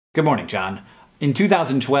Good morning, John. In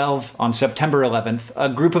 2012, on September 11th, a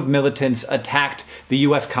group of militants attacked the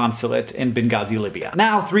US consulate in Benghazi, Libya.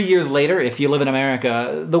 Now, 3 years later, if you live in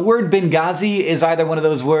America, the word Benghazi is either one of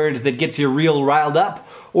those words that gets you real riled up,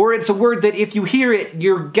 or it's a word that if you hear it,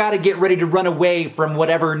 you're gotta get ready to run away from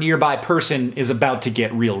whatever nearby person is about to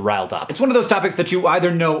get real riled up. It's one of those topics that you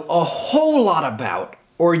either know a whole lot about,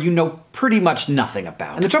 or you know pretty much nothing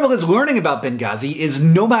about. And the trouble is, learning about Benghazi is,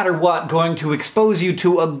 no matter what, going to expose you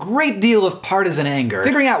to a great deal of partisan anger.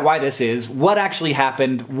 Figuring out why this is, what actually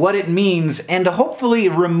happened, what it means, and hopefully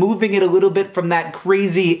removing it a little bit from that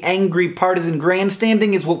crazy, angry partisan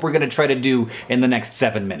grandstanding is what we're gonna try to do in the next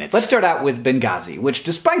 7 minutes. Let's start out with Benghazi, which,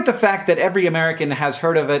 despite the fact that every American has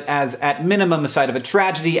heard of it as, at minimum, a site of a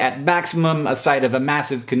tragedy, at maximum, a site of a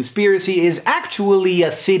massive conspiracy, is actually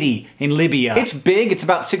a city in Libya. It's big, it's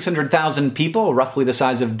about 600,000 people, roughly the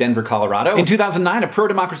size of Denver, Colorado. In 2009, a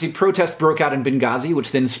pro-democracy protest broke out in Benghazi,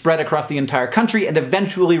 which then spread across the entire country and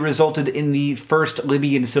eventually resulted in the first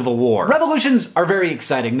Libyan civil war. Revolutions are very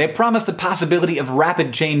exciting. They promise the possibility of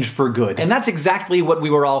rapid change for good. And that's exactly what we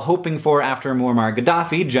were all hoping for after Muammar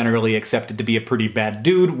Gaddafi, generally accepted to be a pretty bad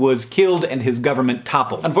dude, was killed and his government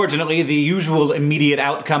toppled. Unfortunately, the usual immediate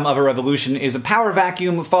outcome of a revolution is a power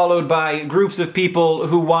vacuum followed by groups of people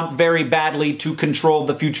who want very badly to control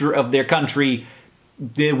the future of their country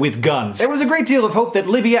with guns. There was a great deal of hope that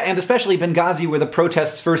Libya, and especially Benghazi, where the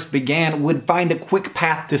protests first began, would find a quick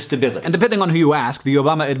path to stability. And depending on who you ask, the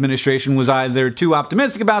Obama administration was either too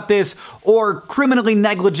optimistic about this, or criminally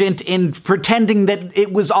negligent in pretending that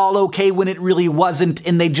it was all okay when it really wasn't,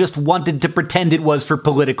 and they just wanted to pretend it was for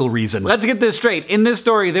political reasons. Let's get this straight. In this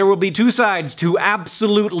story, there will be two sides to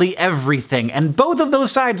absolutely everything, and both of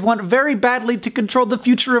those sides want very badly to control the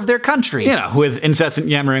future of their country. You know, with incessant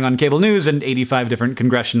yammering on cable news and 85 different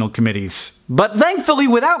congressional committees. But thankfully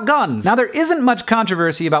without guns! Now, there isn't much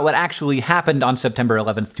controversy about what actually happened on September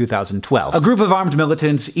 11th, 2012. A group of armed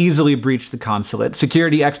militants easily breached the consulate.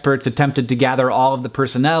 Security experts attempted to gather all of the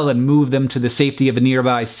personnel and move them to the safety of a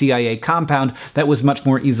nearby CIA compound that was much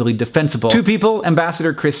more easily defensible. Two people,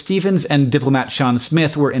 Ambassador Chris Stevens and diplomat Sean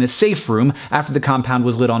Smith, were in a safe room after the compound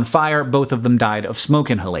was lit on fire. Both of them died of smoke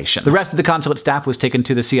inhalation. The rest of the consulate staff was taken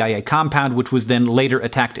to the CIA compound, which was then later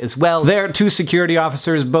attacked as well. There, two security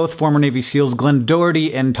officers, both former Navy SEALs Glenn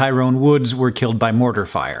Doherty and Tyrone Woods, were killed by mortar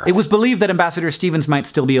fire. It was believed that Ambassador Stevens might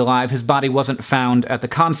still be alive. His body wasn't found at the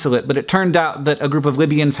consulate, but it turned out that a group of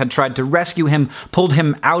Libyans had tried to rescue him, pulled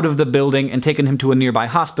him out of the building, and taken him to a nearby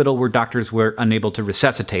hospital where doctors were unable to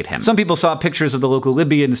resuscitate him. Some people saw pictures of the local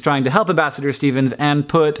Libyans trying to help Ambassador Stevens and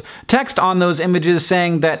put text on those images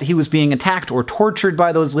saying that he was being attacked or tortured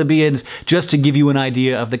by those Libyans, just to give you an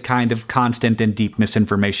idea of the kind of constant and deep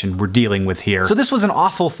misinformation we're dealing with here. So this was an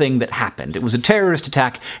awful thing that happened. It was a terrorist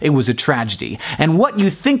attack, it was a tragedy. And what you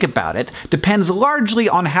think about it depends largely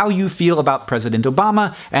on how you feel about President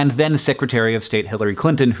Obama and then Secretary of State Hillary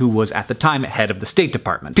Clinton, who was at the time head of the State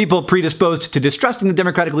Department. People predisposed to distrusting the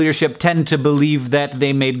Democratic leadership tend to believe that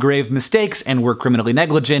they made grave mistakes and were criminally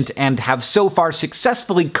negligent, and have so far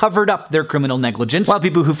successfully covered up their criminal negligence, while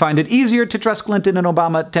people who find it easier to trust Clinton and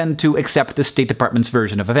Obama tend to accept the State Department's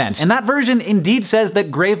version of events. And that version indeed says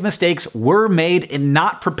that grave mistakes were made in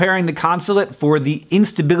not preparing the consulate for the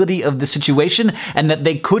instability of the situation, and that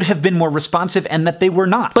they could have been more responsive, and that they were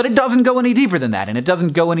not. But it doesn't go any deeper than that, and it doesn't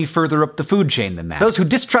go any further up the food chain than that. Those who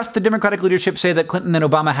distrust the Democratic leadership say that Clinton and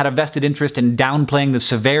Obama had a vested interest in downplaying the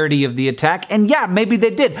severity of the attack, and yeah, maybe they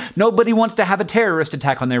did. Nobody wants to have a terrorist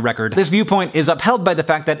attack on their record. This viewpoint is upheld by the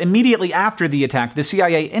fact that immediately after the attack, the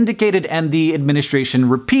CIA indicated and the administration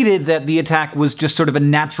repeated that the attack was just sort of a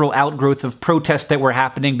natural outgrowth of protests that were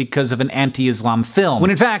happening because of an anti-Islam film,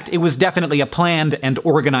 when in fact it was definitely a planned and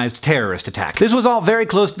organized terrorist attack. This was all very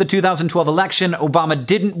close to the 2012 election. Obama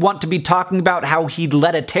didn't want to be talking about how he'd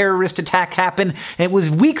let a terrorist attack happen. It was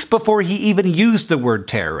weeks before he even used the word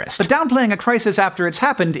terrorist. But downplaying a crisis after it's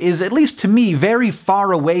happened is, at least to me, very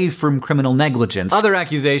far away from criminal negligence. Other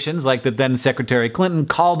accusations, like that then Secretary Clinton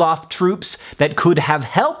called off troops that could have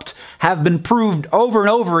helped, have been proved over and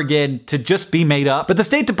over again to just be made up. But the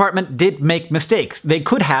State Department did make mistakes. They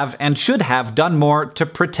could have and should have done more to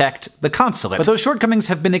protect the consulate. But those shortcomings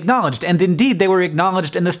have been acknowledged, and indeed they were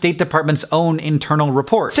acknowledged in the State Department's own internal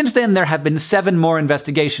report. Since then, there have been 7 more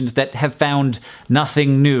investigations that have found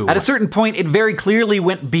nothing new. At a certain point, it very clearly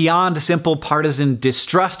went beyond simple partisan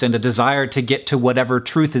distrust and a desire to get to whatever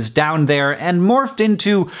truth is down there, and morphed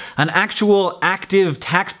into an actual, active,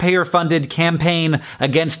 taxpayer-funded campaign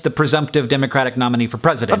against the presumptive Democratic nominee for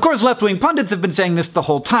president. Of course, left-wing pundits have been saying this the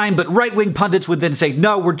whole time, but right-wing pundits would then say,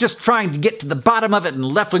 no, we're just trying to get to the bottom of it, and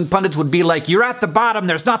left-wing pundits pundits would be like, "You're at the bottom,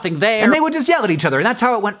 there's nothing there," and they would just yell at each other, and that's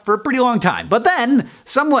how it went for a pretty long time. But then,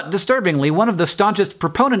 somewhat disturbingly, one of the staunchest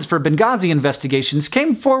proponents for Benghazi investigations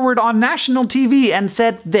came forward on national TV and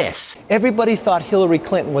said this. Everybody thought Hillary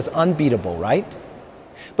Clinton was unbeatable, right?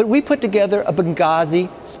 But we put together a Benghazi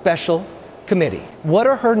special committee. What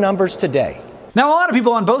are her numbers today? Now, a lot of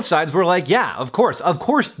people on both sides were like, yeah, of course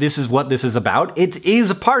this is what this is about. It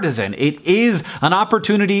is partisan. It is an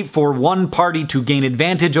opportunity for one party to gain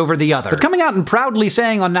advantage over the other. But coming out and proudly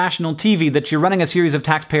saying on national TV that you're running a series of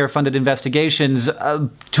taxpayer-funded investigations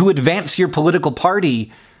to advance your political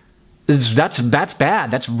party, that's bad.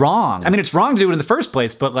 That's wrong. I mean, it's wrong to do it in the first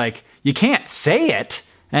place, but like, you can't say it.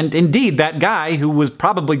 And indeed, that guy who was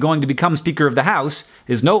probably going to become Speaker of the House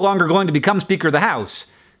is no longer going to become Speaker of the House.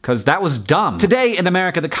 Because that was dumb. Today in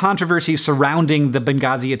America, the controversy surrounding the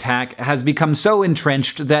Benghazi attack has become so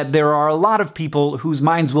entrenched that there are a lot of people whose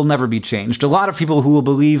minds will never be changed. A lot of people who will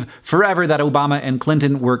believe forever that Obama and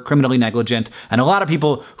Clinton were criminally negligent, and a lot of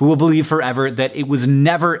people who will believe forever that it was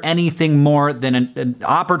never anything more than an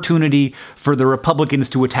opportunity for the Republicans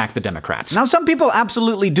to attack the Democrats. Now, some people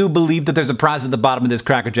absolutely do believe that there's a prize at the bottom of this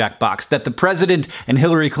Cracker Jack box, that the president and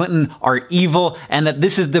Hillary Clinton are evil, and that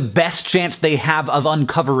this is the best chance they have of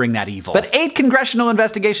uncovering that evil. But 8 congressional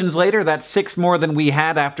investigations later, that's 6 more than we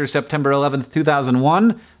had after September 11th,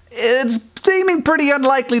 2001, it's seeming pretty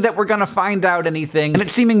unlikely that we're gonna find out anything, and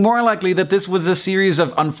it's seeming more likely that this was a series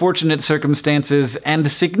of unfortunate circumstances and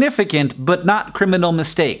significant but not criminal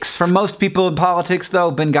mistakes. For most people in politics,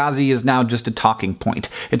 though, Benghazi is now just a talking point.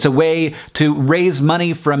 It's a way to raise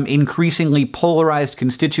money from increasingly polarized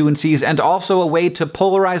constituencies, and also a way to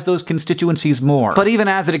polarize those constituencies more. But even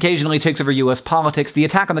as it occasionally takes over US politics, the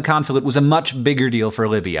attack on the consulate was a much bigger deal for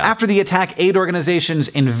Libya. After the attack, aid organizations,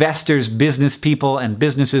 investors, business people, and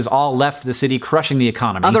businesses all left the city, crushing the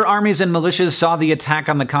economy. Other armies and militias saw the attack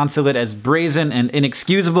on the consulate as brazen and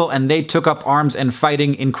inexcusable, and they took up arms and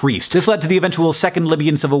fighting increased. This led to the eventual Second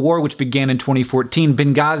Libyan Civil War, which began in 2014.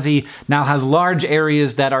 Benghazi now has large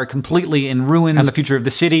areas that are completely in ruins, and the future of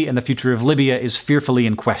the city and the future of Libya is fearfully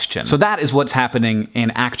in question. So that is what's happening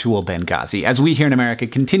in actual Benghazi, as we here in America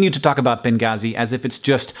continue to talk about Benghazi as if it's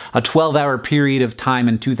just a 12-hour period of time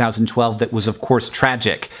in 2012 that was, of course,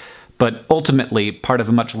 tragic, but ultimately part of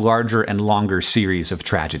a much larger and longer series of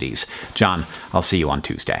tragedies. John, I'll see you on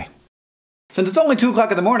Tuesday. Since it's only 2 o'clock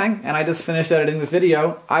in the morning, and I just finished editing this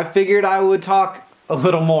video, I figured I would talk a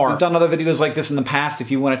little more. I've done other videos like this in the past. If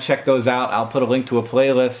you want to check those out, I'll put a link to a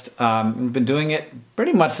playlist. We've been doing it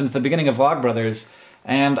pretty much since the beginning of Vlogbrothers,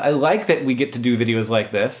 and I like that we get to do videos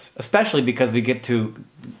like this, especially because we get to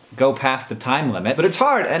go past the time limit. But it's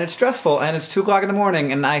hard, and it's stressful, and it's 2 o'clock in the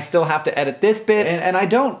morning, and I still have to edit this bit, and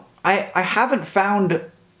I haven't found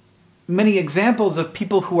many examples of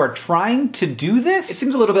people who are trying to do this. It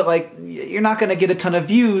seems a little bit like you're not gonna get a ton of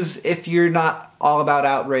views if you're not all about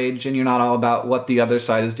outrage and you're not all about what the other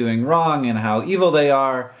side is doing wrong and how evil they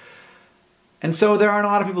are. And so there aren't a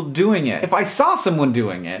lot of people doing it. If I saw someone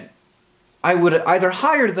doing it, I would either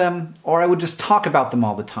hire them or I would just talk about them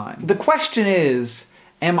all the time. The question is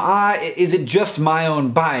it just my own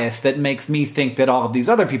bias that makes me think that all of these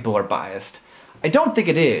other people are biased? I don't think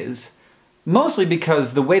it is, mostly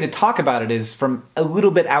because the way to talk about it is from a little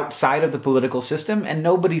bit outside of the political system, and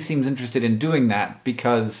nobody seems interested in doing that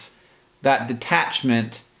because that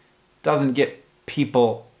detachment doesn't get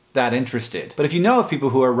people that interested. But if you know of people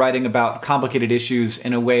who are writing about complicated issues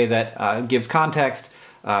in a way that gives context,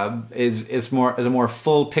 is a more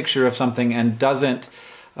full picture of something, and doesn't,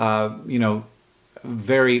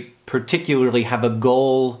 very particularly have a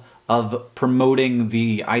goal of promoting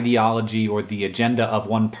the ideology or the agenda of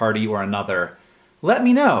one party or another, let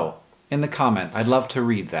me know in the comments. I'd love to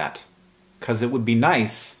read that, because it would be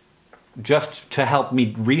nice just to help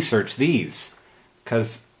me research these,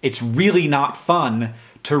 because it's really not fun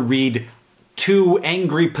to read 2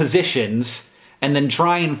 angry positions and then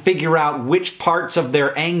try and figure out which parts of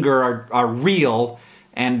their anger are real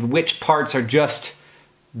and which parts are just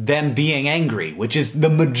them being angry, which is the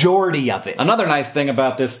majority of it. Another nice thing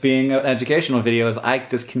about this being an educational video is I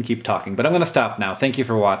just can keep talking, but I'm gonna stop now. Thank you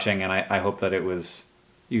for watching, and I hope that it was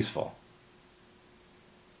useful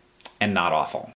and not awful.